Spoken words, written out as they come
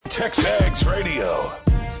TexAgs Radio.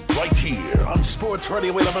 Right here on Sports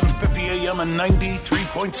Radio 1150 AM and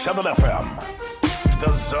 93.7 FM.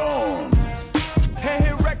 The Zone.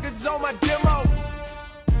 Hey, records on my demo.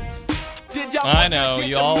 I know,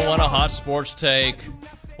 you all want a hot sports take,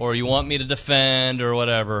 or you want me to defend, or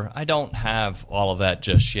whatever. I don't have all of that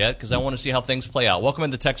just yet, because I want to see how things play out. Welcome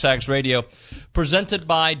into TexAgs Radio, presented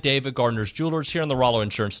by David Gardner's Jewelers here in the Rollo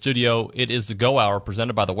Insurance Studio. It is the Go Hour,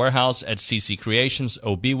 presented by The Warehouse at CC Creations.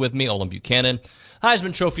 OB with me, Olin Buchanan,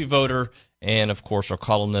 Heisman Trophy voter, and, of course, our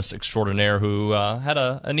columnist extraordinaire who had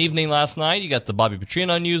an evening last night. You got the Bobby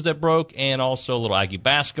Petrino news that broke, and also a little Aggie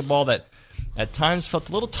basketball that at times felt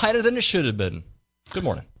a little tighter than it should have been. Good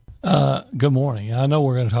morning. Good morning. I know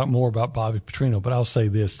we're going to talk more about Bobby Petrino, but I'll say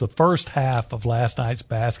this. The first half of last night's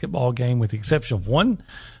basketball game, with the exception of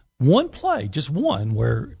one play, just one,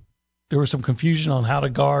 where there was some confusion on how to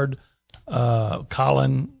guard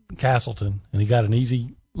Colin Castleton, and he got an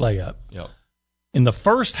easy layup. Yep. In the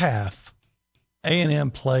first half,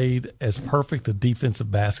 A&M played as perfect a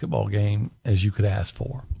defensive basketball game as you could ask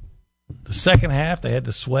for. The second half, they had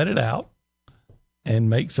to sweat it out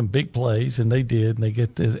and make some big plays, and they did. And they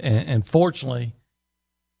get this, and fortunately,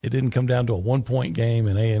 it didn't come down to a 1-point game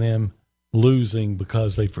and A&M losing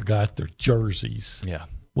because they forgot their jerseys. Yeah,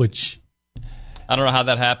 which I don't know how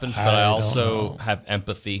that happens, but I also have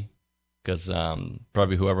empathy because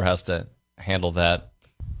probably whoever has to handle that.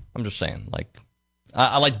 I'm just saying, like,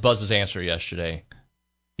 I liked Buzz's answer yesterday.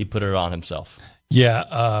 He put it on himself.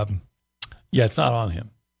 Yeah, it's not on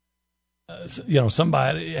him.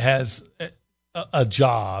 Somebody has a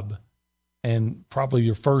job, and probably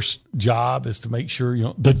your first job is to make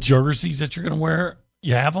sure the jerseys that you're going to wear,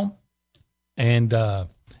 you have them, and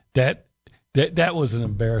that was an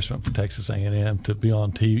embarrassment for Texas A&M to be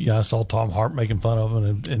on TV. I saw Tom Hart making fun of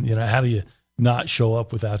them, and how do you not show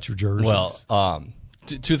up without your jerseys? Well,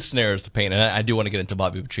 two scenarios to paint, and I do want to get into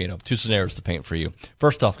Bobby Petrino. Two scenarios to paint for you.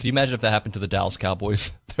 First off, could you imagine if that happened to the Dallas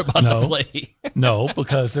Cowboys? They're about to play. No,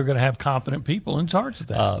 because they're going to have competent people in charge of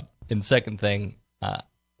that. And second thing,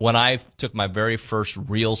 when I took my very first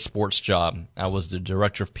real sports job, I was the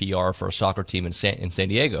director of PR for a soccer team in San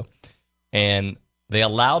Diego. And they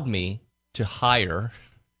allowed me to hire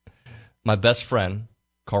my best friend,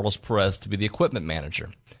 Carlos Perez, to be the equipment manager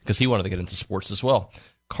because he wanted to get into sports as well.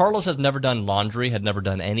 Carlos had never done laundry, had never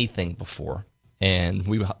done anything before, and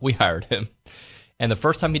we hired him. And the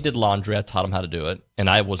first time he did laundry, I taught him how to do it, and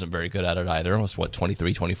I wasn't very good at it either. I was,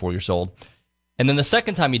 23, 24 years old. And then the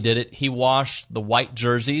second time he did it, he washed the white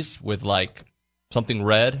jerseys with, something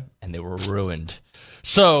red, and they were ruined.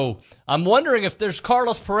 So I'm wondering if there's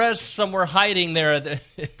Carlos Perez somewhere hiding there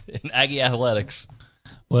in Aggie Athletics.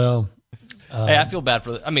 Well, hey, I feel bad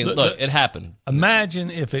for – look, it happened. Imagine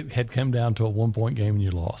if it had come down to a 1-point game and you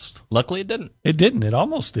lost. Luckily, it didn't. It didn't. It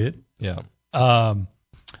almost did. Yeah.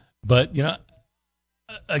 But,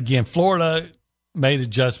 again, Florida made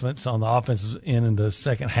adjustments on the offensive end in the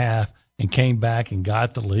second half and came back and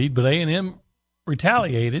got the lead. But A&M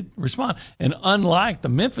responded. And unlike the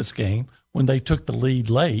Memphis game, when they took the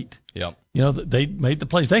lead late, yep. They made the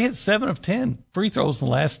plays. They hit 7 of 10 free throws in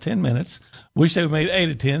the last 10 minutes. Wish they would have made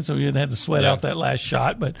 8 of 10 so we didn't have to sweat out that last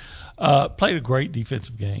shot. But played a great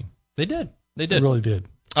defensive game. They did. They really did.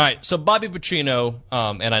 All right, so Bobby Petrino,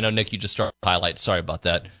 and I know, Nick, you just started highlights. Sorry about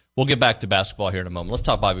that. We'll get back to basketball here in a moment. Let's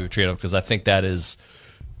talk Bobby Petrino because I think that is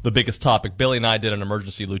the biggest topic. Billy and I did an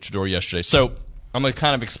emergency luchador yesterday. So I'm going to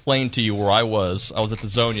kind of explain to you where I was. I was at the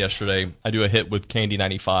Zone yesterday. I do a hit with Candy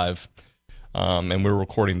 95, and we were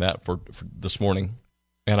recording that for this morning.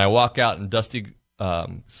 And I walk out, and Dusty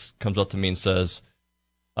comes up to me and says,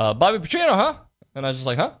 Bobby Petrino, huh? And I was just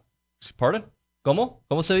like, huh? Pardon? ¿Cómo?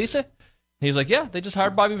 ¿Cómo se dice? He's like, yeah, they just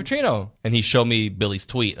hired Bobby Petrino. And he showed me Billy's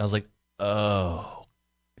tweet. I was like, oh.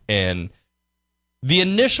 And the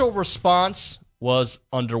initial response was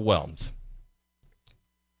underwhelmed.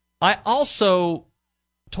 I also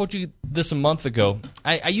told you this a month ago.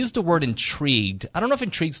 I used the word intrigued. I don't know if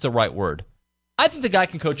intrigued's the right word. I think the guy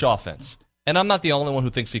can coach offense. And I'm not the only one who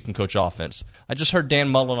thinks he can coach offense. I just heard Dan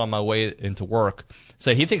Mullen on my way into work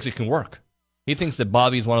say he thinks he can work. He thinks that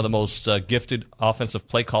Bobby's one of the most gifted offensive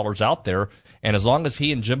play callers out there, and as long as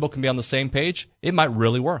he and Jimbo can be on the same page, it might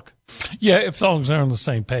really work. Yeah, as long as they're on the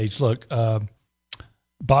same page. Look,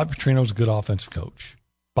 Bobby Petrino's a good offensive coach.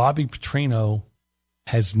 Bobby Petrino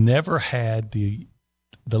has never had the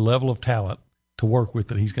level of talent to work with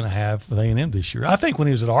that he's going to have with A&M this year. I think when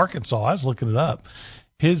he was at Arkansas, I was looking it up,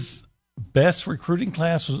 his best recruiting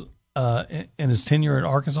class was in his tenure at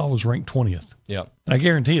Arkansas was ranked 20th. Yeah. And I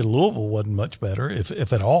guarantee you Louisville wasn't much better,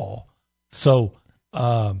 if at all. So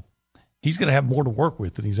he's going to have more to work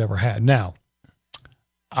with than he's ever had. Now,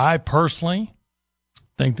 I personally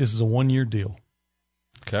think this is a 1-year deal.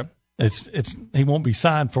 Okay. He won't be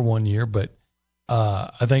signed for 1 year, but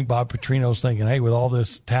I think Bob Petrino's thinking, hey, with all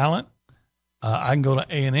this talent, I can go to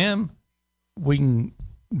A&M. We can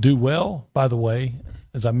do well. By the way,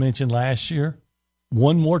 as I mentioned last year,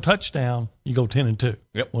 one more touchdown, you go 10-2.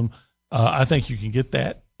 Yep. I think you can get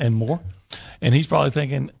that and more. And he's probably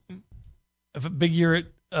thinking, if a big year at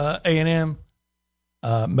A&M,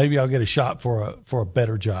 maybe I'll get a shot for a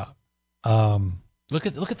better job. Look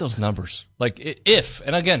at those numbers. Like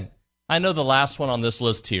and again, I know the last one on this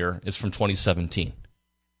list here is from 2017.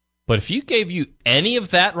 But if you gave you any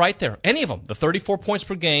of that right there, any of them, the 34 points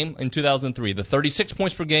per game in 2003, the 36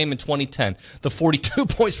 points per game in 2010, the 42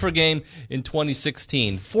 points per game in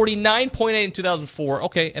 2016, 49.8 in 2004,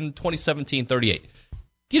 okay, and 2017, 38.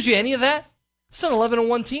 Gives you any of that? It's an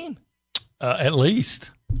 11-1 team. At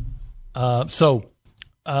least. I'm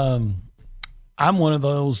one of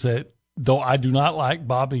those that, though I do not like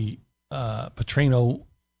Bobby Petrino,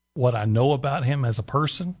 what I know about him as a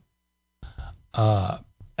person,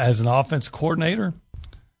 as an offensive coordinator,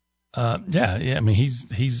 I mean,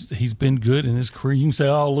 he's been good in his career. You can say,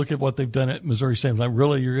 oh, look at what they've done at Missouri State. Like,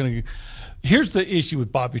 really, you're going to – here's the issue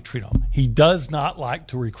with Bobby Petrino. He does not like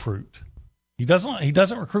to recruit. He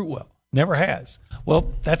doesn't recruit well. Never has.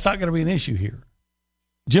 Well, that's not going to be an issue here.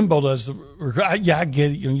 Jimbo does. I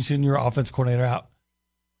get it. You send your offensive coordinator out.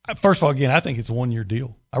 First of all, again, I think it's a 1-year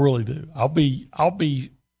deal. I really do. I'll be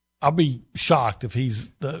shocked if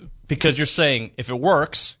he's the – because you're saying if it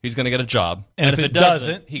works, he's going to get a job. And if it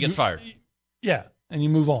doesn't, he gets fired. Yeah, and you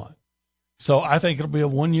move on. So I think it'll be a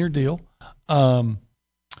 1-year deal.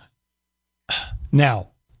 Now,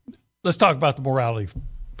 let's talk about the morality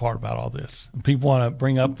part about all this. People want to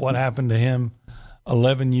bring up what happened to him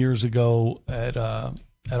 11 years ago at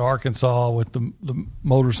Arkansas with the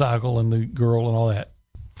motorcycle and the girl and all that.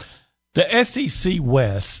 The SEC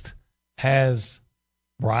West has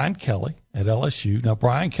Brian Kelly at LSU. Now,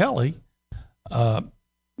 Brian Kelly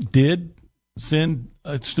did send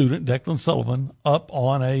a student, Declan Sullivan, up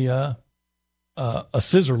on a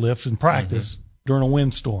scissor lift in practice during a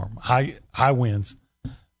windstorm, high winds.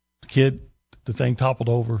 The thing toppled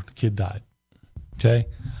over. The kid died. Okay,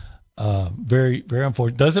 very, very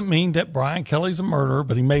unfortunate. Doesn't mean that Brian Kelly's a murderer,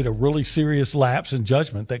 but he made a really serious lapse in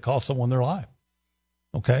judgment that cost someone their life.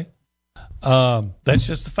 Okay, that's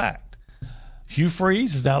just the fact. Hugh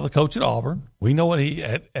Freeze is now the coach at Auburn. We know what he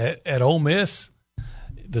at Ole Miss,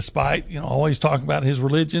 despite always talking about his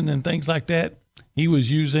religion and things like that, he was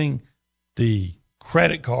using the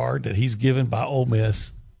credit card that he's given by Ole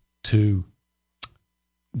Miss to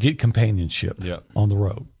get companionship on the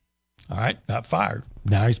road. All right, got fired.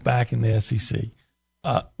 Now he's back in the SEC.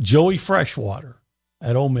 Joey Freshwater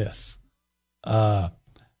at Ole Miss.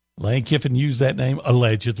 Lane Kiffin used that name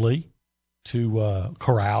allegedly to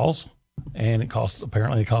carouse. And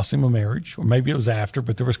apparently it cost him a marriage, or maybe it was after,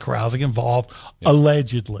 but there was carousing involved,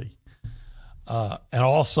 allegedly. And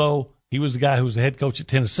also, he was the guy who was the head coach at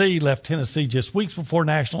Tennessee, left Tennessee just weeks before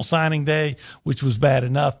National Signing Day, which was bad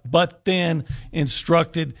enough, but then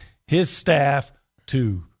instructed his staff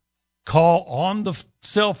to call on the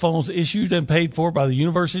cell phones issued and paid for by the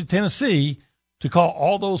University of Tennessee to call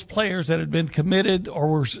all those players that had been committed or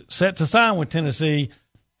were set to sign with Tennessee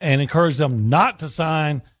and encourage them not to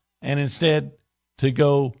sign and instead to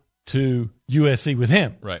go to USC with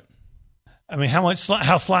him. Right. I mean, how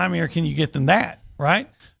slimier can you get than that, right?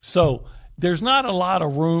 So there's not a lot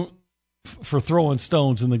of room for throwing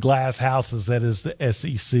stones in the glass houses that is the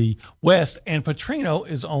SEC West. And Petrino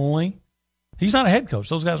he's not a head coach.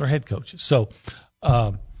 Those guys are head coaches. So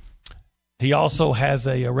he also has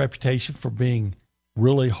a reputation for being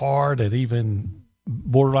really hard and even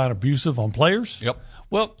borderline abusive on players. Yep.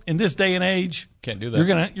 Well, in this day and age, can't do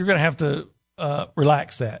that. You're gonna have to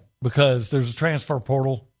relax that because there's a transfer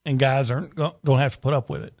portal and guys don't have to put up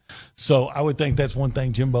with it. So I would think that's one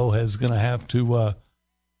thing Jimbo is going to have to.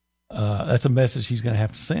 That's a message he's going to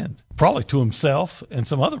have to send, probably to himself and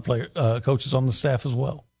some other coaches on the staff as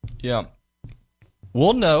well. Yeah,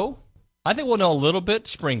 we'll know. I think we'll know a little bit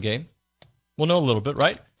spring game. We'll know a little bit,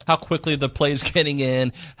 right? How quickly the play's getting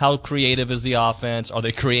in, how creative is the offense, are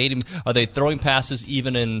they throwing passes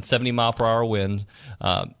even in 70-mile-per-hour winds?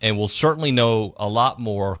 And we'll certainly know a lot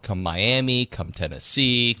more come Miami, come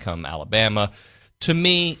Tennessee, come Alabama. To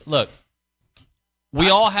me, look, we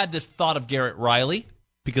all had this thought of Garrett Riley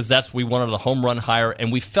because we wanted a home run hire,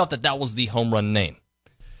 and we felt that was the home run name.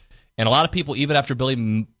 And a lot of people, even after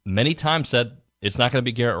Billy many times said, it's not going to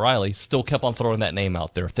be Garrett Riley, still kept on throwing that name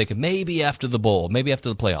out there, thinking maybe after the bowl, maybe after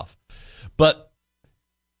the playoff. But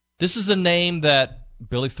this is a name that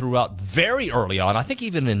Billy threw out very early on, I think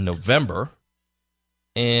even in November.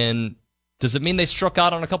 And does it mean they struck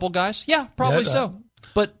out on a couple guys? Yeah, probably so.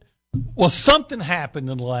 But well, something happened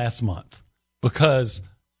in the last month because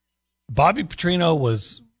Bobby Petrino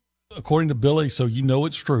was, according to Billy, so you know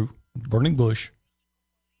it's true, Burning Bush,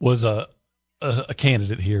 was a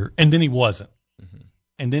candidate here, and then he wasn't. Mm-hmm.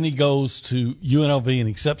 And then he goes to UNLV and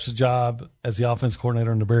accepts the job as the offense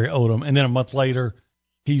coordinator under Barry Odom, and then a month later,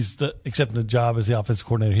 he's accepting the job as the offensive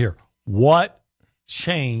coordinator here. What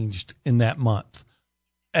changed in that month?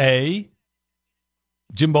 A,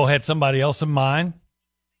 Jimbo had somebody else in mind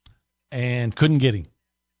and couldn't get him.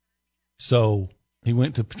 So he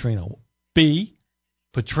went to Petrino. B,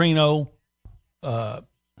 Petrino,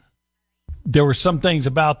 there were some things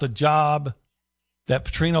about the job that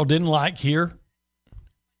Petrino didn't like here,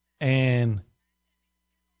 and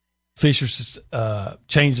Fisher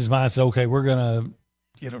changed his mind and said, okay, we're going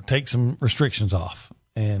to take some restrictions off,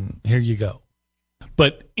 and here you go.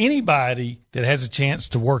 But anybody that has a chance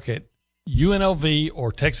to work at UNLV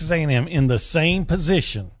or Texas A&M in the same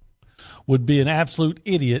position would be an absolute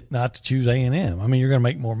idiot not to choose A&M. I mean, you're going to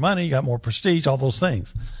make more money, you got more prestige, all those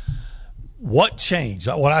things. What changed?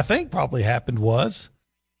 What I think probably happened was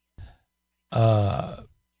Petrino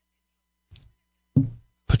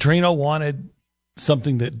wanted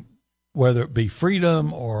something that, whether it be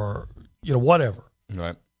freedom or whatever,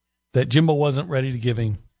 right, that Jimbo wasn't ready to give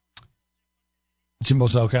him. Jimbo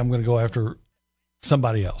said, okay, I'm going to go after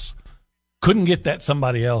somebody else. Couldn't get that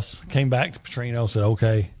somebody else. Came back to Petrino, said,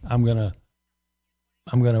 okay, I'm going to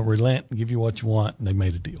relent and give you what you want, and they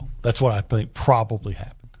made a deal. That's what I think probably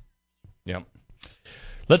happened. Yep.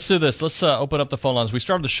 Let's do this. Let's open up the phone lines. We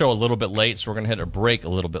started the show a little bit late, so we're going to hit a break a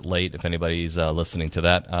little bit late if anybody's listening to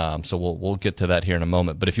that. So we'll get to that here in a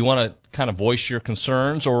moment. But if you want to kind of voice your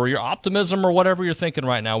concerns or your optimism or whatever you're thinking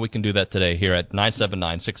right now, we can do that today here at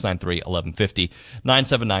 979-693-1150,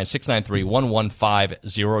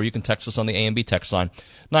 979-693-1150. You can text us on the A&B text line,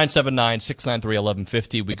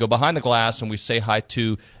 979-693-1150. We go behind the glass and we say hi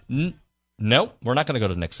to no, we're not going to go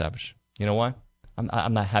to Nick Savage. You know why?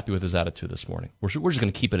 I'm not happy with his attitude this morning. We're just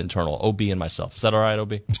going to keep it internal, OB and myself. Is that all right,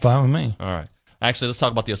 OB? It's fine with me. All right. Actually, let's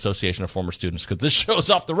talk about the Association of Former Students because this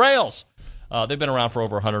show's off the rails. They've been around for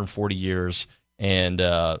over 140 years, and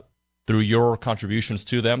through your contributions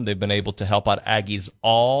to them, they've been able to help out Aggies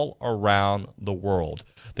all around the world.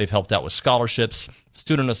 They've helped out with scholarships,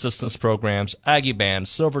 student assistance programs, Aggie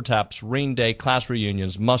bands, Silver Taps, Rain Day, class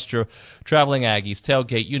reunions, muster, traveling Aggies,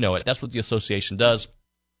 tailgate, you know it. That's what the association does.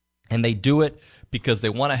 And they do it because they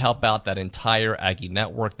want to help out that entire Aggie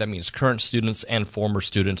network. That means current students and former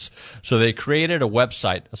students. So they created a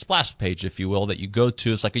website, a splash page, if you will, that you go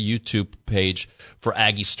to. It's like a YouTube page for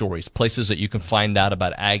Aggie stories, places that you can find out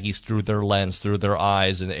about Aggies through their lens, through their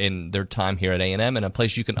eyes, and in their time here at A&M, and a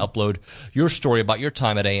place you can upload your story about your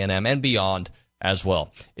time at A&M and beyond as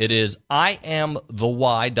well. It is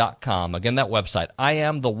IamTheWhy.com. Again, that website,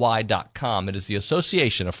 IamTheWhy.com. It is the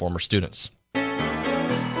Association of Former Students.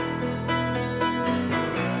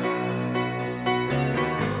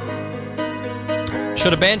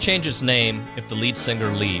 Should a band change its name if the lead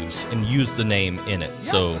singer leaves and use the name in it?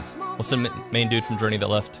 So, what's the main dude from Journey that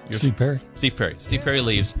left? Steve Perry. Steve Perry. Steve Perry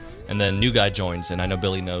leaves, and then new guy joins, and I know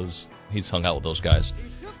Billy knows he's hung out with those guys.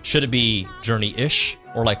 Should it be Journey-ish?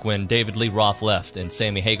 Or like when David Lee Roth left and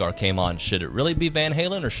Sammy Hagar came on, should it really be Van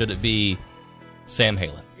Halen, or should it be Sam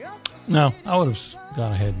Halen? No, I would have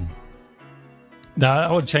gone ahead and... No,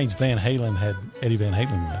 I would have changed Van Halen had Eddie Van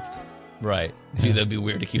Halen left. Right. Yeah. That'd be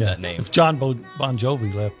weird to keep that name. If John Bon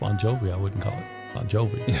Jovi left Bon Jovi, I wouldn't call it Bon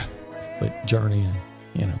Jovi. Yeah. But Journey,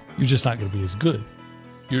 and you're just not going to be as good.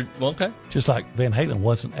 Okay. Just like Van Halen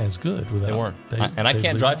wasn't as good without. They weren't. I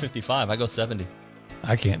can't drive 55. I go 70.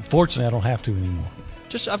 I can't. Fortunately, I don't have to anymore.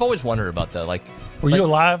 I've always wondered about that. Were you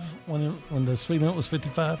alive when the speed limit was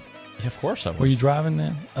 55? Yeah, of course I was. Were you driving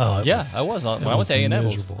then? Oh, yeah, I was. When I went to A&M,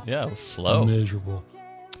 it was slow. Miserable.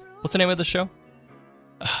 What's the name of the show?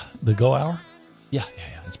 The Go Hour? Yeah.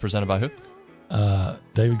 It's presented by who?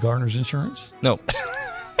 David Gardner's Insurance? No.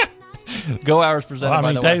 Go Hour is presented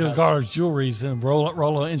by David Gardner's Jewelry's in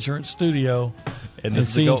Rollo Insurance Studio and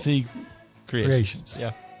CNC Creations.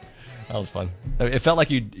 Yeah. That was fun. It felt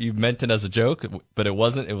like you meant it as a joke, but it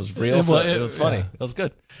wasn't. It was real. It was funny. Yeah. It was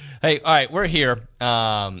good. Hey, all right, we're here.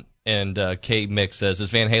 And K Mick says,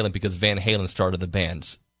 is Van Halen because Van Halen started the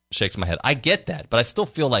band? Shakes my head. I get that, but I still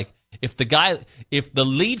feel like if the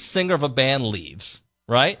lead singer of a band leaves,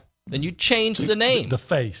 right, then you change the name. The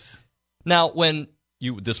face. Now,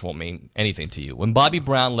 this won't mean anything to you. When Bobby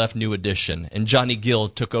Brown left New Edition and Johnny Gill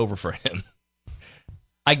took over for him,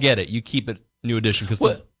 I get it. You keep it New Edition because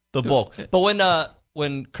the bulk. But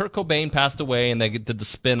when Kurt Cobain passed away and they did the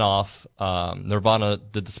spin-off, Nirvana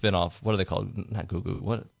did the spin-off. What are they called? Not Goo Goo.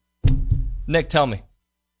 What? Nick, tell me.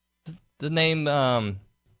 The name, God,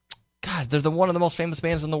 they're one of the most famous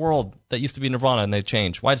bands in the world that used to be Nirvana and they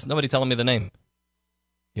changed. Why is nobody telling me the name?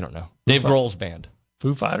 You don't know. Dave Grohl's band.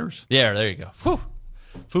 Foo Fighters? Yeah, there you go.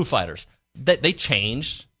 Foo Fighters. They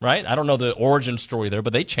changed, right? I don't know the origin story there,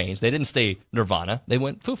 but they changed. They didn't stay Nirvana. They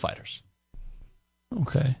went Foo Fighters.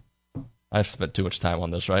 Okay. I've spent too much time on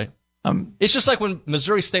this, right? It's just like when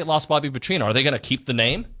Missouri State lost Bobby Petrino. Are they going to keep the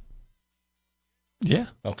name? Yeah.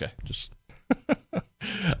 Okay. Just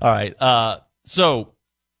all right. So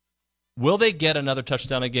will they get another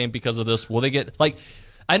touchdown a game because of this? Will they get I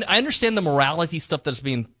understand the morality stuff that's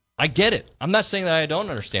being. I get it. I'm not saying that I don't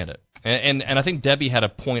understand it. And I think Debbie had a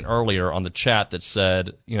point earlier on the chat that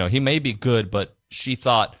said, he may be good, but she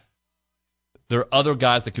thought there are other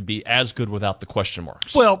guys that could be as good without the question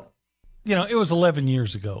marks. Well, it was 11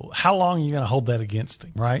 years ago. How long are you going to hold that against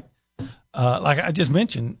him, right? Like I just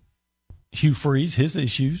mentioned, Hugh Freeze, his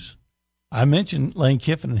issues. I mentioned Lane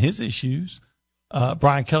Kiffin and his issues,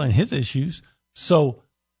 Brian Kelly and his issues. So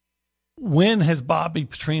when has Bobby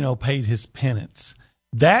Petrino paid his penance?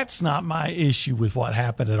 That's not my issue with what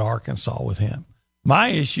happened at Arkansas with him. My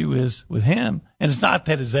issue is with him, and it's not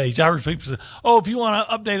that his age. I heard people say, if you want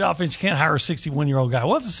to update offense, you can't hire a 61-year-old guy.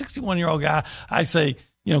 Well, it's a 61-year-old guy. I say,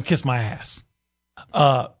 kiss my ass.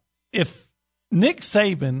 If Nick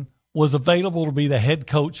Saban was available to be the head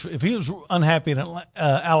coach, if he was unhappy in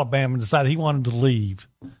Alabama and decided he wanted to leave,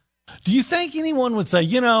 do you think anyone would say,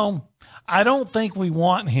 I don't think we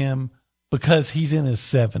want him because he's in his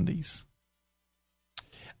 70s?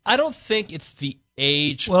 I don't think it's the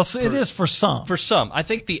age. Well, it is for some. For some. I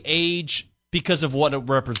think the age because of what it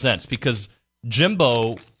represents. Because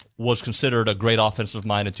Jimbo was considered a great offensive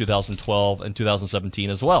mind in 2012 and 2017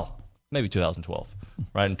 as well. Maybe 2012,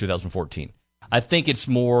 right, in 2014. I think it's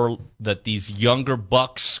more that these younger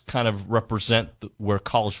bucks kind of represent where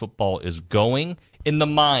college football is going in the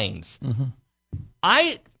minds. Mm-hmm.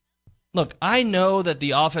 I know that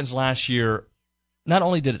the offense last year, not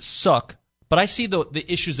only did it suck, but I see the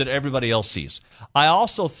issues that everybody else sees. I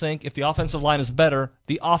also think if the offensive line is better,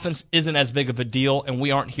 the offense isn't as big of a deal, and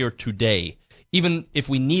we aren't here today, even if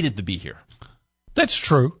we needed to be here. That's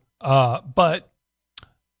true. But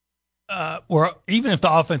even if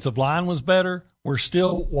the offensive line was better, we're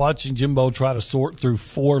still watching Jimbo try to sort through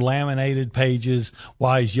 4 laminated pages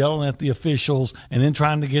while he's yelling at the officials and then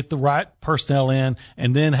trying to get the right personnel in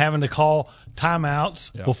and then having to call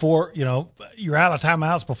timeouts before, you're out of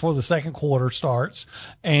timeouts before the second quarter starts,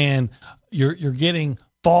 and you're getting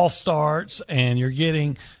false starts and you're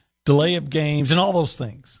getting delay of games and all those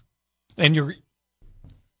things. And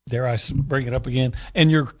dare I bring it up again,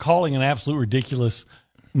 and you're calling an absolute ridiculous,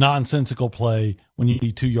 nonsensical play when you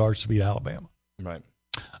need 2 yards to beat Alabama. Right.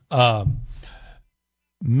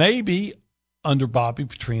 Maybe under Bobby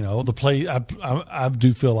Petrino, the play I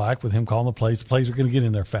do feel like with him calling the plays are going to get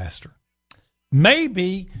in there faster.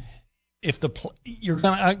 Maybe if you're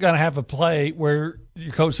going to have a play where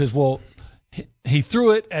your coach says, well, he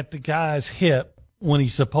threw it at the guy's hip when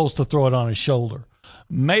he's supposed to throw it on his shoulder.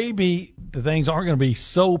 Maybe the things aren't going to be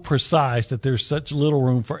so precise that there's such little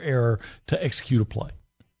room for error to execute a play.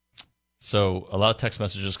 So a lot of text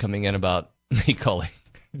messages coming in about me calling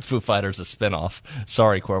Foo Fighters a spinoff.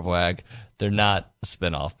 Sorry, Corvo Ag. They're not a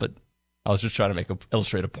spinoff, but I was just trying to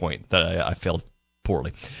illustrate a point that I failed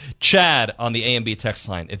poorly. Chad on the A&B text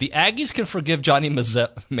line. If the Aggies can forgive Johnny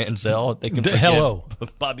Manziel, they can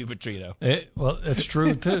forgive Bobby Petrino. Well, that's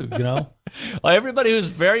true, too, Well, everybody who's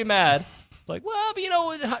very mad, like, well,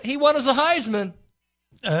 but he won as a Heisman.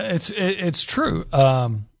 It's true.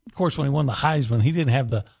 Of course, when he won the Heisman, he didn't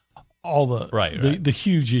have all the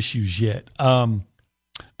huge issues yet.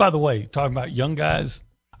 By the way, talking about young guys,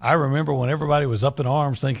 I remember when everybody was up in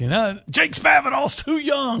arms thinking, Jake Spavital's too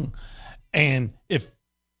young. And if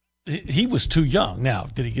he was too young. Now,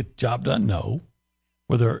 did he get the job done? No.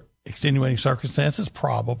 Were there extenuating circumstances?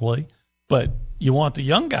 Probably. But you want the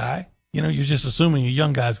young guy. You're just assuming a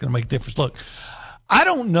young guy is going to make a difference. Look, I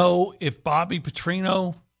don't know if Bobby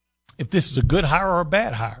Petrino, if this is a good hire or a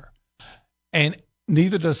bad hire. And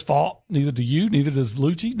neither does Falk, neither do you, neither does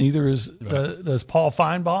Lucci, neither does Paul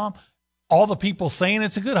Feinbaum. All the people saying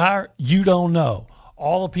it's a good hire, you don't know.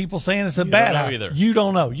 All the people saying it's a bad hire, either. You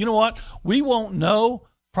don't know. You know what? We won't know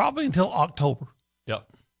probably until October. Yep.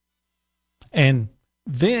 And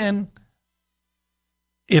then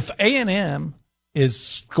if A&M is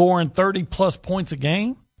scoring 30-plus points a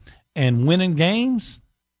game and winning games,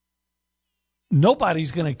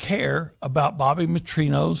 nobody's going to care about Bobby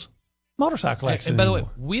Petrino's motorcycle accident. And by the way,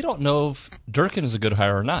 anymore. we don't know if Durkin is a good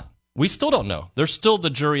hire or not. We still don't know. There's still the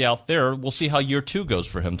jury out there. We'll see how year 2 goes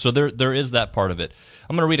for him. So there is that part of it.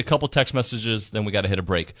 I'm going to read a couple text messages, then we got to hit a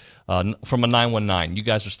break. From a 919, you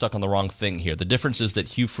guys are stuck on the wrong thing here. The difference is that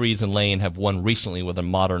Hugh Freeze and Lane have won recently with a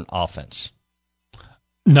modern offense.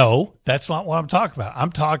 No, that's not what I'm talking about.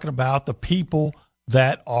 I'm talking about the people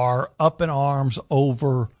that are up in arms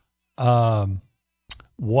over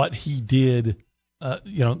what he did.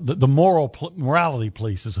 The morality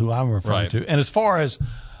police is who I'm referring to. And as far as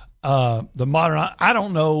the modern, I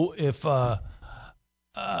don't know if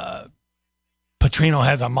Petrino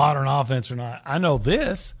has a modern offense or not. I know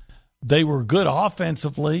this. They were good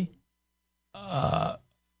offensively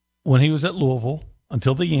when he was at Louisville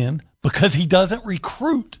until the end because he doesn't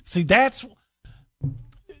recruit. See, that's what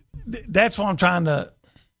I'm trying to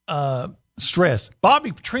stress.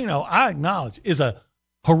 Bobby Petrino, I acknowledge, is a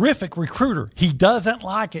horrific recruiter. He doesn't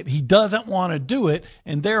like it. He doesn't want to do it.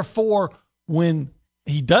 And therefore, when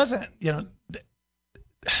he doesn't,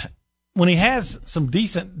 when he has some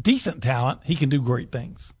decent talent, he can do great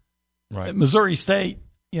things. Right. At Missouri State,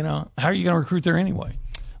 how are you going to recruit there anyway?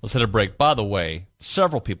 Let's hit a break. By the way,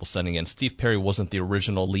 several people sending in. Steve Perry wasn't the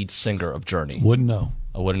original lead singer of Journey. Wouldn't know.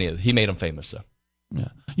 I wouldn't either. He made him famous, though. Yeah.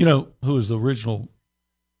 You know who was the original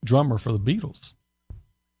drummer for the Beatles?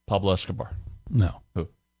 Pablo Escobar. No. Who?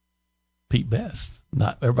 Pete Best.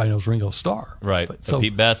 Not everybody knows Ringo Starr. Right. So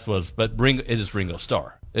Pete Best was, but it is Ringo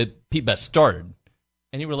Starr. Pete Best started.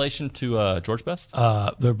 Any relation to George Best?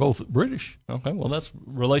 They're both British. Okay, well, that's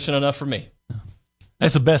relation enough for me.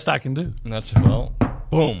 That's the best I can do. And that's, boom.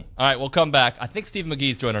 All right, we'll come back. I think Steve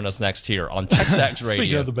McGee's joining us next here on Texags Radio.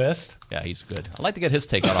 Speaking of the best. Yeah, he's good. I'd like to get his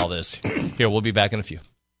take on all this. Here, we'll be back in a few.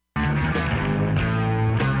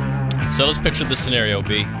 So let's picture this scenario,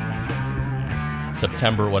 B.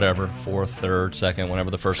 September, whatever, 4th, 3rd, 2nd,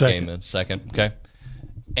 whenever the first game is. 2nd, okay?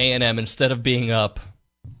 A&M, instead of being up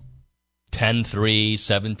 10-3,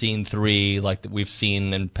 17-3, like we've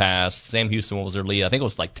seen in past. Sam Houston, what was their lead? I think it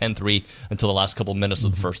was like 10-3 until the last couple of minutes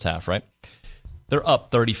of the first half, right? They're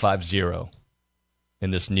up 35-0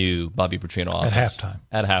 in this new Bobby Petrino offense.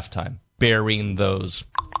 At halftime. Burying those.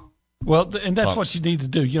 Well, and that's bumps. what you need to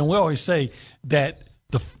do. We always say that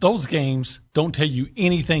those games don't tell you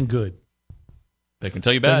anything good. They can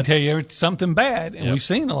tell you They bad. can tell you something bad, and Yep. we've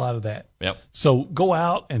seen a lot of that. Yep. So go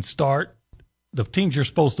out and start the teams you're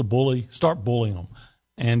supposed to bully, start bullying them.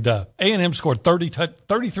 And A&M scored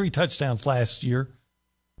 33 touchdowns last year,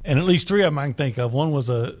 and at least 3 of them I can think of. One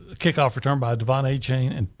was a kickoff return by Devon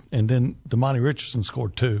Achane, and then Damani Richardson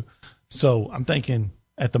scored 2. So I'm thinking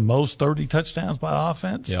at the most 30 touchdowns by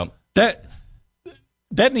offense. Yep.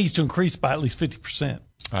 That needs to increase by at least 50%.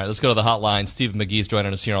 All right, let's go to the hotline. Steve McGee's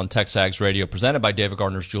joining us here on Texags Radio, presented by David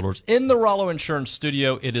Gardner's Jewelers in the Rollo Insurance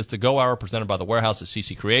Studio. It is the Go Hour, presented by The Warehouse at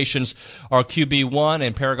CC Creations, our QB1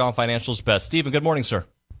 and Paragon Financial's best. Stephen, good morning, sir.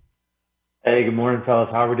 Hey, good morning, fellas.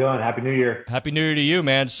 How are we doing? Happy New Year. Happy New Year to you,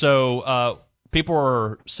 man. So people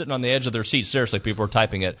are sitting on the edge of their seats. Seriously, people are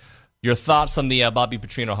typing it. Your thoughts on the Bobby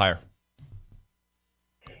Petrino hire?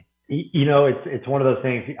 It's one of those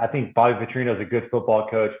things. I think Bobby Petrino is a good football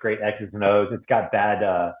coach, great X's and O's. It's got bad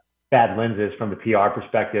lenses from the PR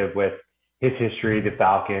perspective with his history, the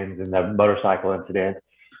Falcons and the motorcycle incident.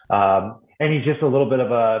 And he's just a little bit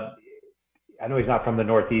of I know he's not from the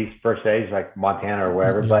Northeast per se, he's like Montana or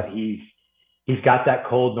wherever, but he's got that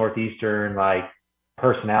cold Northeastern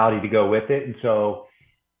personality to go with it. And so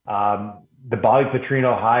the Bobby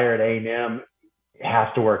Petrino hire at A&M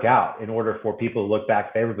has to work out in order for people to look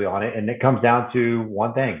back favorably on it. And it comes down to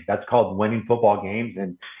one thing. That's called winning football games.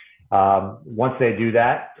 And once they do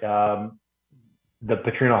that, the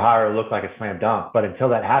Petrino hire will look like a slam dunk. But until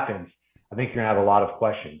that happens, I think you're going to have a lot of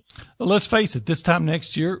questions. Well, let's face it, this time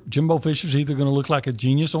next year, Jimbo Fisher's either going to look like a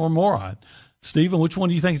genius or a moron. Stephen, which one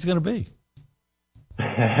do you think it's going to be?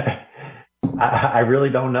 I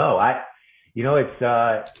really don't know. It's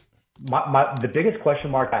the biggest question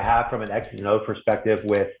mark I have from an X's and O's perspective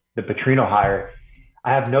with the Petrino hire.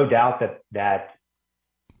 I have no doubt that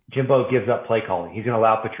Jimbo gives up play calling. He's going to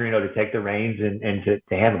allow Petrino to take the reins and to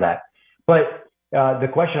handle that. But the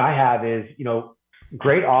question I have is,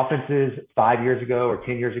 great offenses 5 years ago or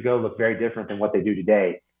 10 years ago look very different than what they do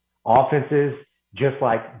today. Offenses, just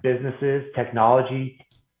like businesses, technology,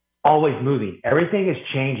 always moving. Everything is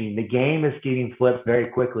changing. The game is getting flipped very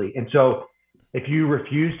quickly. And so if you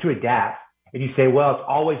refuse to adapt and you say, well, it's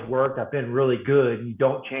always worked, I've been really good, and you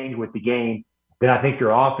don't change with the game, then I think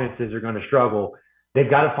your offenses are going to struggle. They've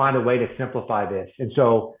got to find a way to simplify this. And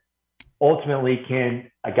so ultimately, can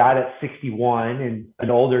a guy that's 61 and an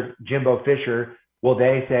older Jimbo Fisher, will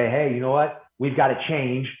they say, hey, you know what? We've got to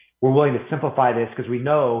change. we're willing to simplify this because we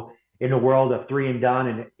know in the world of 3 and done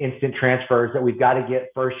and instant transfers that we've got to get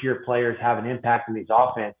first year players have an impact in these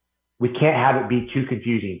offense. We can't have it be too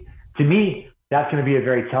confusing. To me, that's going to be a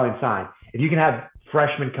very telling sign. If you can have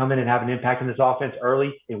freshmen come in and have an impact in this offense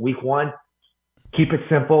early in week 1, keep it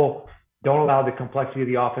simple. Don't allow the complexity of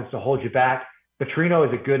the offense to hold you back. Petrino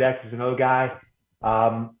is a good X's and O guy.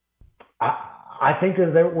 I think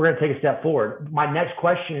that we're going to take a step forward. My next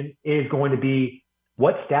question is going to be,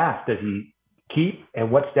 what staff does he keep and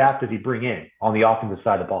what staff does he bring in on the offensive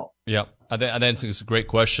side of the ball? Yeah, I think it's a great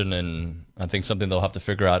question, and I think something they'll have to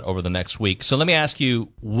figure out over the next week. So let me ask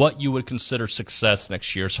you what you would consider success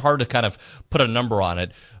next year. It's hard to kind of put a number on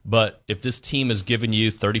it, but if this team is giving you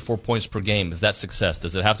 34 points per game, is that success?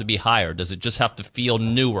 Does it have to be higher? Does it just have to feel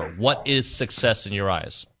newer? What is success in your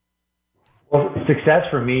eyes? Well, success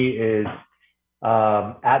for me is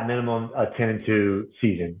at minimum a 10-2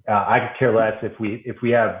 season. I could care less if we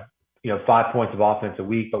have 5 points of offense a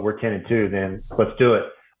week, but we're 10-2, then let's do it.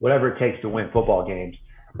 Whatever it takes to win football games.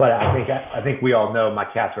 But I think we all know my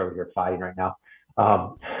cats are over here fighting right now.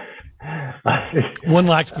 One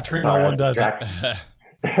likes Petrino, one doesn't.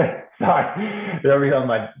 Sorry, they're over here on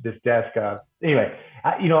this desk. Anyway,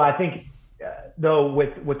 I think though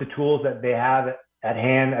with the tools that they have at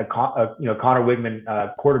hand, Connor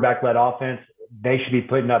Wigman, quarterback-led offense, they should be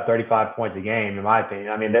putting up 35 points a game, in my opinion.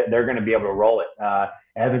 I mean, they're going to be able to roll it.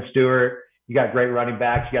 Evan Stewart, you got great running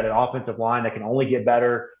backs. You got an offensive line that can only get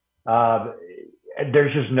better.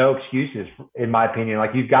 There's just no excuses, in my opinion.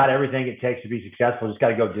 Like, you've got everything it takes to be successful. Just got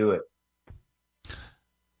to go do it.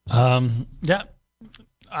 Yeah,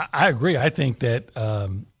 I agree. I think that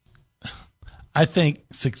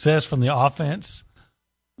success from the offense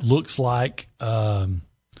looks like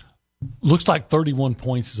 31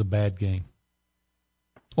 points is a bad game.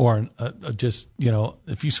 Or just,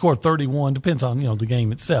 if you score 31, depends on, the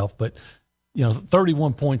game itself, but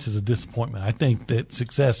 31 points is a disappointment. I think that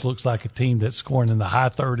success looks like a team that's scoring in the high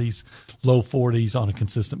 30s, low 40s on a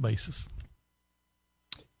consistent basis.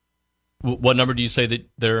 What number do you say that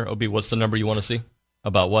there, OB? What's the number you want to see?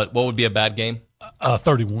 About what would be a bad game?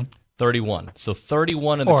 31. 31. So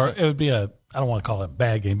 31. Or it would be I don't want to call it a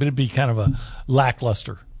bad game, but it'd be kind of a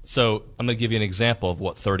lackluster. So I'm going to give you an example of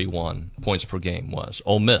what 31 points per game was.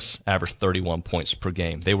 Ole Miss averaged 31 points per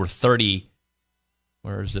game. They were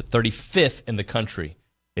 35th in the country.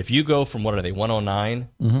 If you go from, what are they,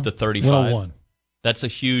 109 to 35, 101. That's a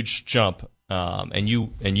huge jump. And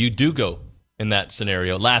you do go in that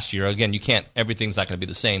scenario. Last year, again, everything's not going to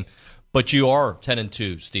be the same, but you are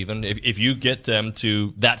 10-2, Stephen. If you get them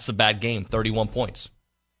to, that's a bad game, 31 points.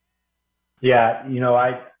 Yeah,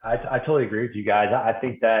 I totally agree with you guys. I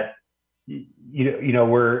think that,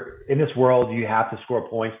 we're in this world, you have to score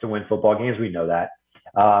points to win football games. We know that.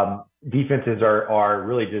 Defenses are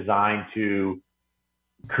really designed to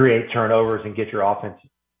create turnovers and get your offense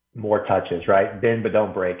more touches, right? Bend but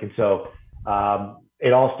don't break. And so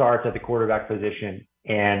it all starts at the quarterback position.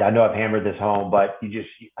 And I know I've hammered this home, but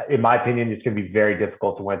in my opinion, it's going to be very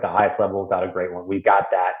difficult to win at the highest level without a great one. We've got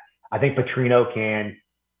that. I think Petrino can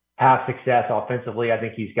have success offensively. I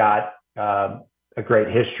think he's got a great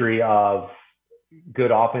history of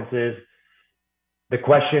good offenses. The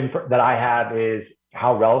question that I have is,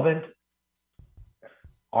 how relevant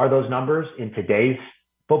are those numbers in today's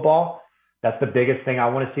football? That's the biggest thing I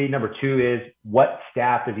want to see. Number 2 is, what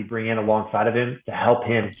staff does he bring in alongside of him to help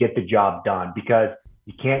him get the job done? Because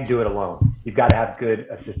you can't do it alone. You've got to have good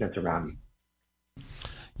assistants around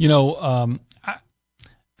you.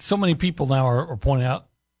 So many people now are pointing out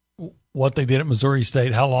what they did at Missouri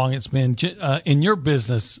State, how long it's been. In your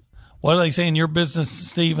business, what do they say in your business,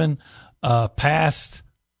 Stephen? Past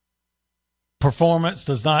performance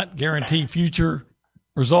does not guarantee future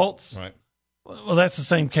results. Right. Well, that's the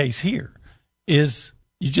same case here. You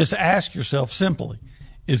just ask yourself simply,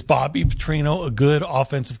 is Bobby Petrino a good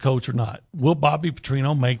offensive coach or not? Will Bobby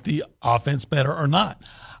Petrino make the offense better or not?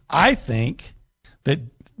 I think that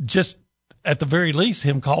just at the very least,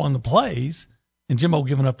 him calling the plays and Jimbo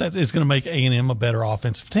giving up that is going to make A&M a better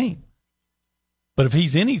offensive team. But if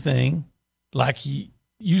he's anything like he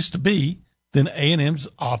used to be, then A&M's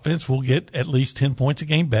offense will get at least 10 points a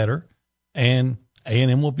game better, and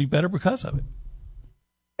A&M will be better because of it.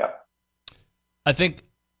 Yeah. I think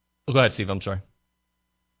 – go ahead, Steve. I'm sorry.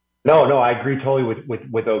 No, I agree totally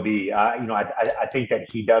with OB. I think that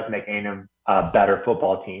he does make A&M a better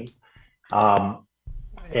football team.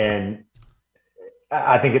 And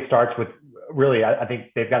I think it starts with really, I think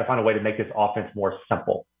they've got to find a way to make this offense more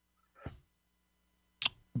simple.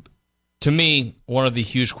 To me, one of the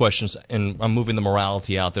huge questions, and I'm moving the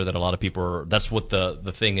morality out there that a lot of people are, that's what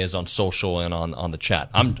the thing is on social and on the chat.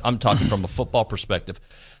 I'm talking from a football perspective.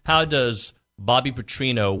 How does Bobby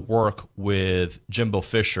Petrino work with Jimbo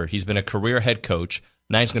Fisher? He's been a career head coach.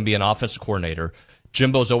 Now he's going to be an offensive coordinator.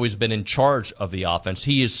 Jimbo's always been in charge of the offense.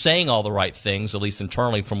 He is saying all the right things, at least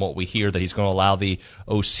internally from what we hear, that he's going to allow the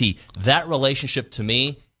OC. That relationship, to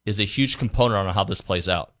me, is a huge component on how this plays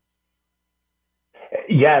out.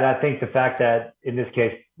 Yeah, and I think the fact that in this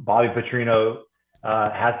case, Bobby Petrino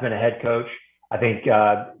has been a head coach. I think,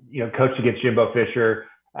 coach against Jimbo Fisher,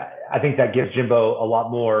 I think that gives Jimbo a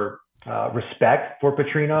lot more respect for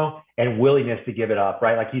Petrino and willingness to give it up,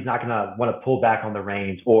 right? Like he's not going to want to pull back on the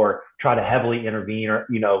reins or try to heavily intervene or,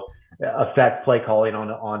 affect play calling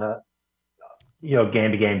on a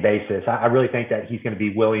game-to-game basis. I really think that he's going to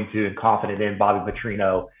be willing to and confident in Bobby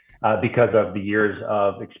Petrino because of the years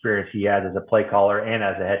of experience he has as a play caller and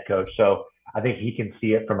as a head coach. So I think he can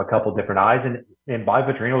see it from a couple different eyes. And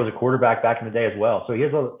Bobby Petrino was a quarterback back in the day as well. So he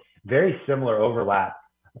has a very similar overlap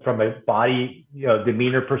from a body,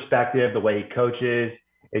 demeanor perspective, the way he coaches.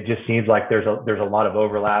 It just seems like there's a lot of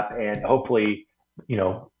overlap, and hopefully,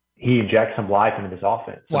 he injects some life into this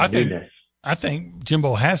offense. Well, I think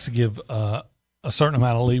Jimbo has to give a certain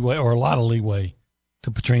amount of leeway or a lot of leeway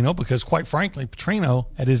to Petrino because, quite frankly, Petrino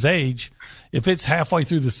at his age, if it's halfway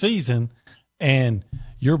through the season and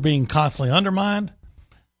you're being constantly undermined,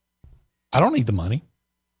 I don't need the money.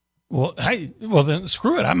 Well, then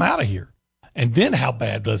screw it. I'm out of here. And then how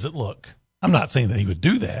bad does it look? I'm not saying that he would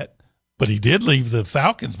do that, but he did leave the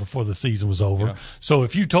Falcons before the season was over. Yeah. So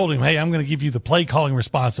if you told him, hey, I'm going to give you the play calling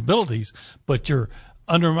responsibilities, but you're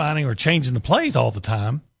undermining or changing the plays all the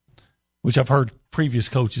time, which I've heard previous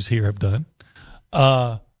coaches here have done,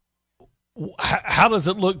 how does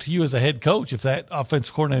it look to you as a head coach if that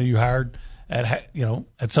offensive coordinator you hired at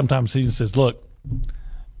some time season says, look,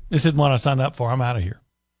 this isn't what I signed up for. I'm out of here.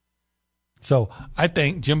 So I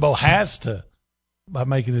think Jimbo has to, by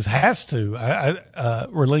making this,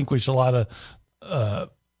 relinquish a lot of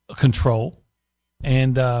control.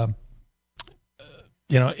 And,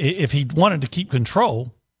 if he wanted to keep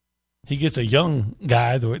control, he gets a young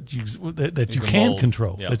guy that you can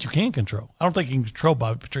control. Yeah. That you can control. I don't think he can control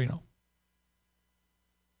Bobby Petrino.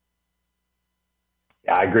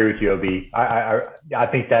 Yeah, I agree with you, OB. I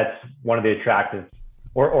think that's one of the attractive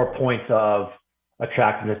or points of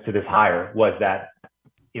attractiveness to this hire was that,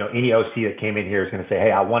 any OC that came in here is going to say,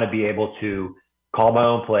 hey, I want to be able to call my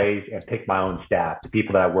own plays and pick my own staff, the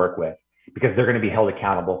people that I work with, because they're going to be held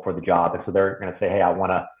accountable for the job. And so they're going to say, hey, I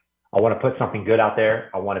want to put something good out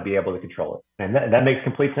there. I want to be able to control it. And that makes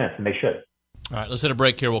complete sense, and they should. All right, let's hit a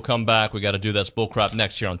break here. We'll come back. We got to do That's Bullcrap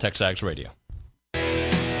next here on Texags Radio.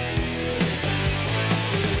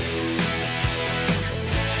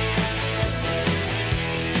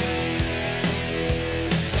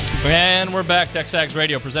 And we're back. Texags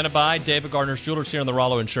Radio presented by David Gardner's Jewelers here in the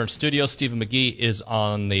Rollo Insurance Studio. Stephen McGee is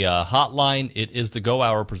on the hotline. It is the Go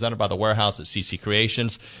Hour presented by the Warehouse at CC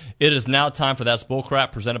Creations. It is now time for That's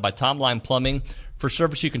Bullcrap presented by Tom Line Plumbing. For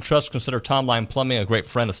service you can trust, consider Tom Line Plumbing, a great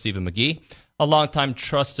friend of Stephen McGee, a longtime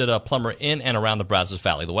trusted plumber in and around the Brazos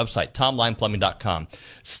Valley. The website, tomlineplumbing.com.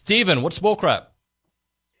 Stephen, what's Bullcrap?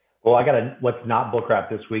 Well, I got what's not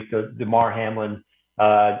Bullcrap this week, the Damar Hamlin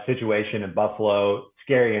situation in Buffalo.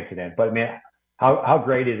 Scary incident, but man, how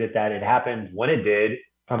great is it that it happened when it did,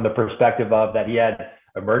 from the perspective of that he had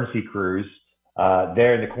emergency crews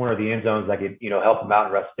there in the corner of the end zones that could help him out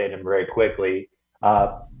and resuscitate him very quickly.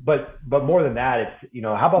 But more than that, it's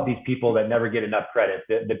how about these people that never get enough credit,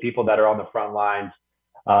 the people that are on the front lines,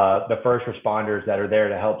 the first responders that are there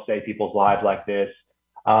to help save people's lives like this.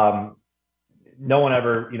 No one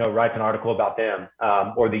ever, writes an article about them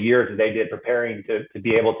or the years that they did preparing to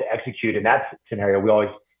be able to execute in that scenario. We always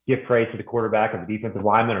give praise to the quarterback or the defensive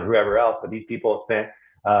lineman or whoever else, but these people have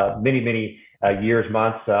spent many years,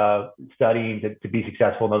 months studying to be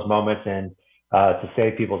successful in those moments and to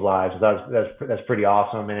save people's lives. So that's pretty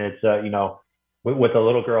awesome. And it's with the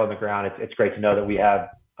little girl on the ground, it's great to know that we have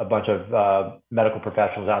a bunch of medical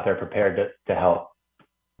professionals out there prepared to help.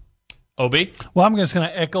 OB? Well, I'm just going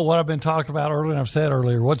to echo what I've been talking about earlier and I've said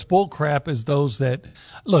earlier. What's bullcrap is those that,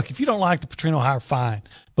 look, if you don't like the Petrino hire, fine.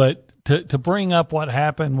 But to bring up what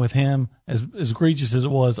happened with him, as egregious as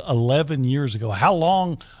it was 11 years ago, how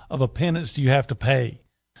long of a penance do you have to pay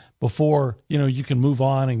before, you can move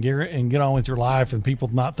on and get on with your life and people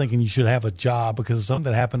not thinking you should have a job because of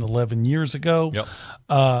something that happened 11 years ago?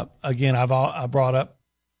 Yep. Again, I brought up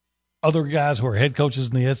other guys who are head coaches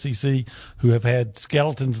in the SEC who have had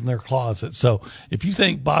skeletons in their closet. So if you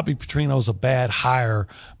think Bobby Petrino's a bad hire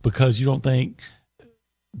because you don't think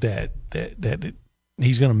that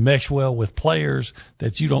he's going to mesh well with players,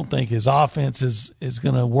 that you don't think his offense is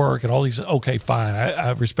going to work and all these. Okay, fine.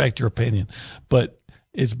 I respect your opinion, but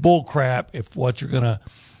it's bull crap if what you're going to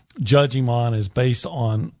judge him on is based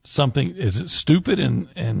on something as stupid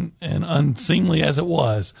and unseemly as it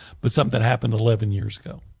was, but something that happened 11 years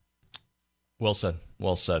ago. Well said.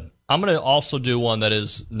 Well said. I'm going to also do one that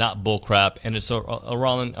is not bullcrap, and it's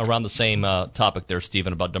around the same topic there,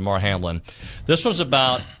 Stephen, about Damar Hamlin. This one's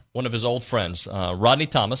about one of his old friends, Rodney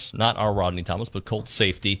Thomas, not our Rodney Thomas, but Colts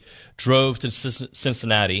safety, drove to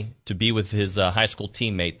Cincinnati to be with his high school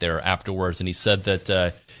teammate there afterwards, and he said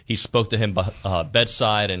that he spoke to him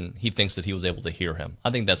bedside, and he thinks that he was able to hear him.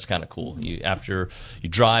 I think that's kind of cool. After you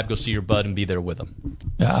drive, go see your bud and be there with him.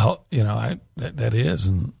 Yeah, that is,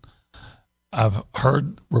 and I've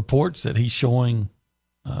heard reports that he's showing,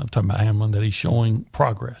 talking about Hamlin, that he's showing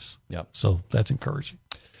progress. Yep. So that's encouraging.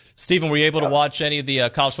 Stephen, were you able to watch any of the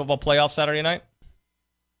college football playoffs Saturday night?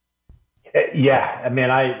 Yeah, I mean,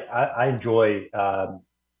 I enjoy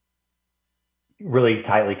really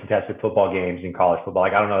tightly contested football games in college football.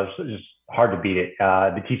 Like, I don't know, it's just hard to beat it.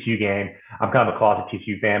 The TCU game, I'm kind of a closet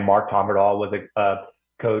TCU fan. Mark Tomberdahl was a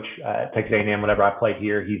coach at Texas A&M whenever I played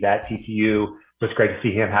here. He's at TCU. So it's great to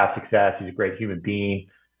see him have success. He's a great human being.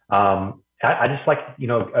 I just like,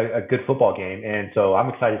 a good football game. And so I'm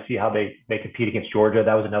excited to see how they compete against Georgia.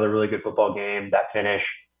 That was another really good football game, that finish.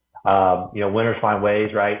 Winners find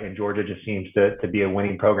ways, right? And Georgia just seems to be a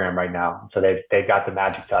winning program right now. So they've got the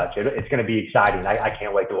magic touch. It's going to be exciting. I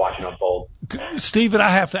can't wait to watch it unfold. Stephen, I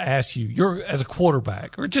have to ask you, you're as a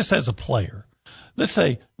quarterback or just as a player, let's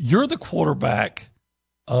say you're the quarterback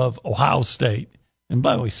of Ohio State. And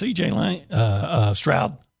by the way, C.J.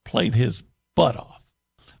 Stroud played his butt off.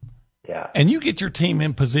 Yeah. And you get your team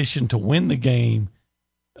in position to win the game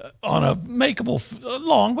on a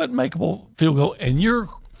long but makeable field goal, and your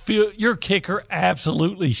kicker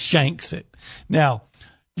absolutely shanks it. Now,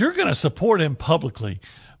 you're going to support him publicly,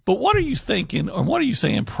 but what are you thinking, or what are you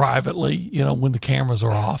saying privately, when the cameras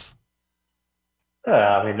are off?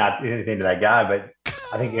 Not anything to that guy, but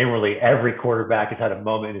I think inwardly every quarterback has had a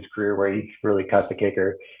moment in his career where he really cussed the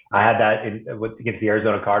kicker. I had that against the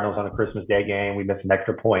Arizona Cardinals on a Christmas Day game. We missed an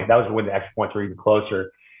extra point. That was when the extra points were even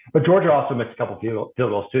closer. But Georgia also missed a couple field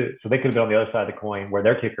goals too. So they could have been on the other side of the coin where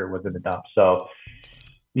their kicker was in the dump. So,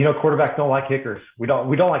 quarterbacks don't like kickers. We don't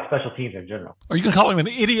like special teams in general. Are you going to call him an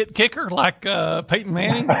idiot kicker like Peyton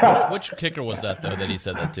Manning? Which kicker was that, though, that he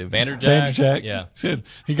said that to? Vanderjagt? Yeah. He said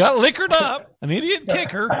he got liquored up, an idiot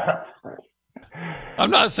kicker.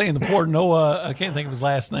 I'm not saying the poor Noah, I can't think of his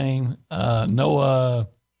last name, Noah,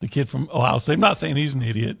 the kid from Ohio State. I'm not saying he's an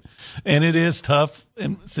idiot. And it is tough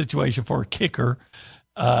situation for a kicker.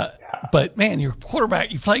 But, man, your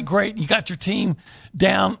quarterback, you played great. You got your team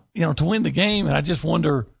down, to win the game. And I just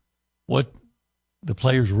wonder what the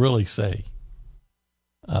players really say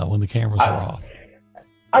when the cameras are off.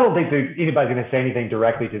 I don't think anybody's going to say anything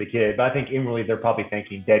directly to the kid, but I think inwardly they're probably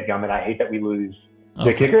thinking, dadgummit, I hate that we lose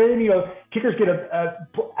the kicker. And, kickers get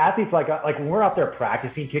athletes like when we're out there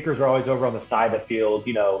practicing, kickers are always over on the side of the field,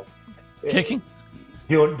 kicking,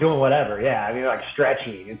 doing whatever. Yeah. I mean, like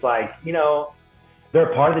stretching. It's like,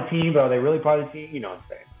 they're part of the team, but are they really part of the team? You know what I'm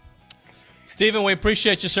saying? Stephen, we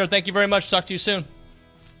appreciate you, sir. Thank you very much. Talk to you soon.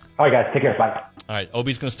 All right, guys. Take care. Bye. All right.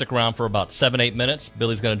 Obi's going to stick around for about 7-8 minutes.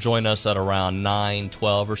 Billy's going to join us at around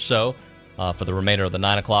 9:12 or so for the remainder of the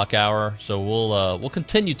 9 o'clock hour. So we'll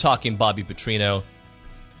continue talking Bobby Petrino,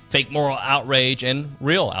 fake moral outrage and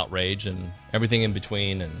real outrage and everything in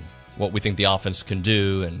between, and what we think the offense can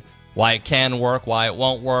do and why it can work, why it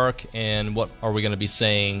won't work, and what are we going to be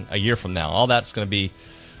saying a year from now. All that's going to be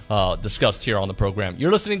discussed here on the program.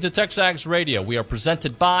 You're listening to Texags Radio. We are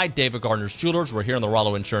presented by David Gardner's Jewelers. We're here in the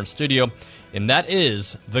Rollo Insurance Studio, and that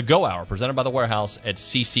is the Go Hour, presented by The Warehouse at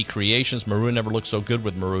CC Creations. Maroon never looked so good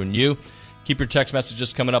with Maroon U. Keep your text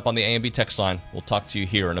messages coming up on the A&B text line. We'll talk to you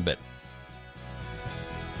here in a bit.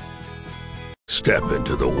 Step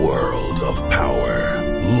into the world of power,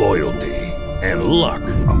 loyalty, and luck.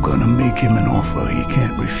 I'm gonna make him an offer he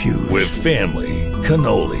can't refuse. With family,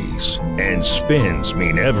 cannolis, and spins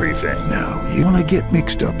mean everything. Now, you wanna get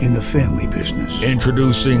mixed up in the family business.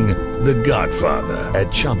 Introducing The Godfather at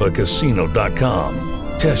ChumbaCasino.com.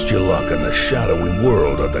 Test your luck in the shadowy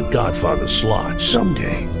world of The Godfather slot.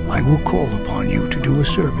 Someday, I will call upon you to do a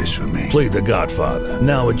service for me. Play The Godfather,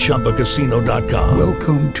 now at ChumbaCasino.com.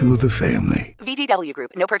 Welcome to the family. VGW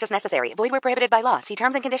Group. No purchase necessary. Void where prohibited by law. See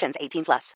terms and conditions. 18+.